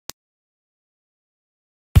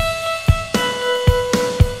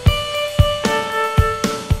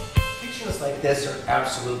like this are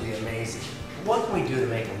absolutely amazing. What can we do to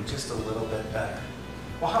make them just a little bit better?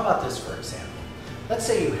 Well, how about this for example? Let's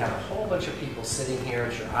say you have a whole bunch of people sitting here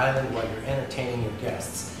at your island while you're entertaining your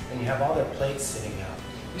guests, and you have all their plates sitting out.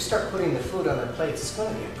 You start putting the food on their plates, it's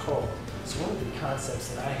going to get cold. So one of the concepts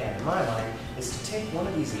that I had in my mind is to take one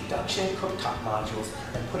of these induction cooktop modules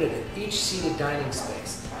and put it in each seated dining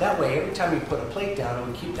space. That way, every time you put a plate down, it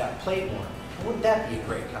would keep that plate warm. Wouldn't that be a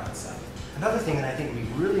great concept? Another thing that I think would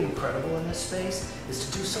be really incredible in this space is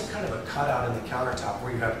to do some kind of a cutout in the countertop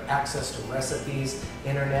where you have access to recipes,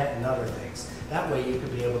 internet, and other things. That way you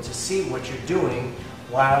could be able to see what you're doing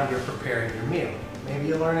while you're preparing your meal. Maybe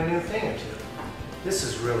you'll learn a new thing or two. This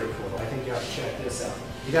is really cool. I think you ought to check this out.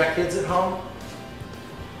 You got kids at home?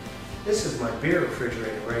 This is my beer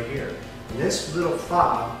refrigerator right here. And this little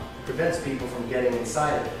fob prevents people from getting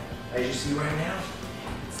inside of it. As you see right now,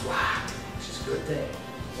 it's locked, which is a good thing.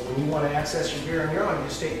 But when you want to access your beer on your own, you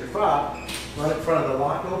just take your fob, run it in front of the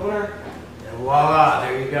lock opener, and voila,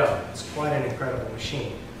 there you go. It's quite an incredible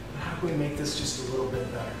machine. But how can we make this just a little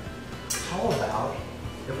bit better? How about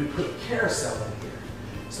if we put a carousel in here?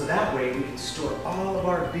 So that way we can store all of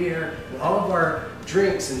our beer and all of our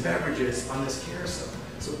drinks and beverages on this carousel.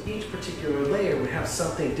 So each particular layer would have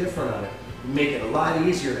something different on it. It would make it a lot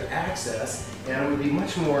easier to access, and it would be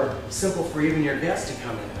much more simple for even your guests to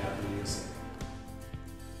come in and have them use it.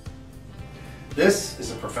 This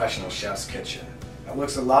is a professional chef's kitchen. It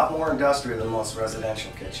looks a lot more industrial than most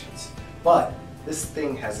residential kitchens. But this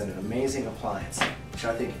thing has an amazing appliance, which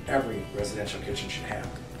I think every residential kitchen should have.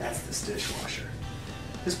 That's this dishwasher.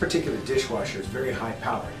 This particular dishwasher is very high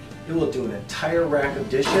powered. It will do an entire rack of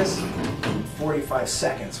dishes in 45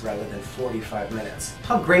 seconds rather than 45 minutes.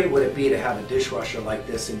 How great would it be to have a dishwasher like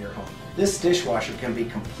this in your home? This dishwasher can be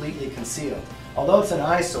completely concealed. Although it's an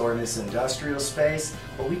eyesore in this industrial space,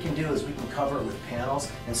 what we can do is we can cover it with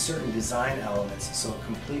panels and certain design elements so it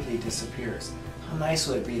completely disappears. How nice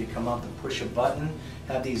would it be to come up and push a button,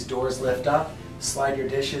 have these doors lift up, slide your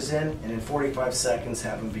dishes in, and in 45 seconds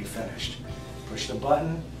have them be finished. Push the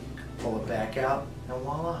button, pull it back out, and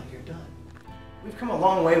voila, you're done. We've come a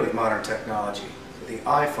long way with modern technology. With the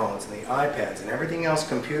iPhones and the iPads and everything else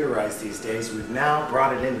computerized these days, we've now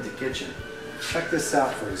brought it into the kitchen. Check this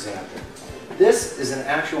out, for example. This is an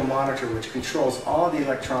actual monitor which controls all of the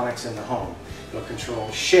electronics in the home. It'll control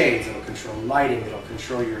shades, it'll control lighting, it'll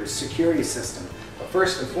control your security system. But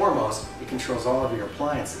first and foremost, it controls all of your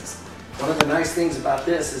appliances. One of the nice things about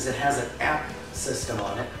this is it has an app system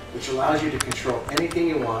on it, which allows you to control anything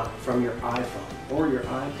you want from your iPhone or your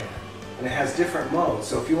iPad. And it has different modes,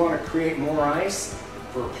 so if you want to create more ice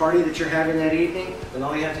for a party that you're having that evening, then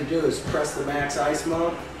all you have to do is press the max ice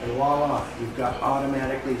mode, and voila, you've got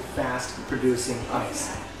automatically fast producing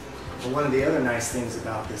ice. And one of the other nice things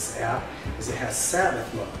about this app is it has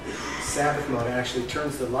Sabbath mode. Sabbath mode actually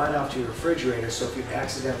turns the light off to your refrigerator, so if you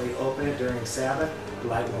accidentally open it during Sabbath, the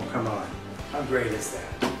light won't come on. How great is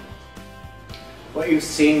that? What you've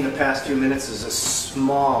seen in the past few minutes is a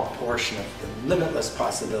small portion of the limitless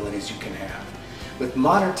possibilities you can have. With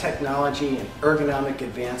modern technology and ergonomic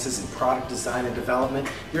advances in product design and development,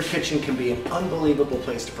 your kitchen can be an unbelievable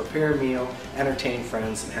place to prepare a meal, entertain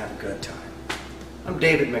friends, and have a good time. I'm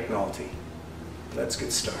David McNulty. Let's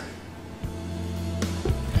get started.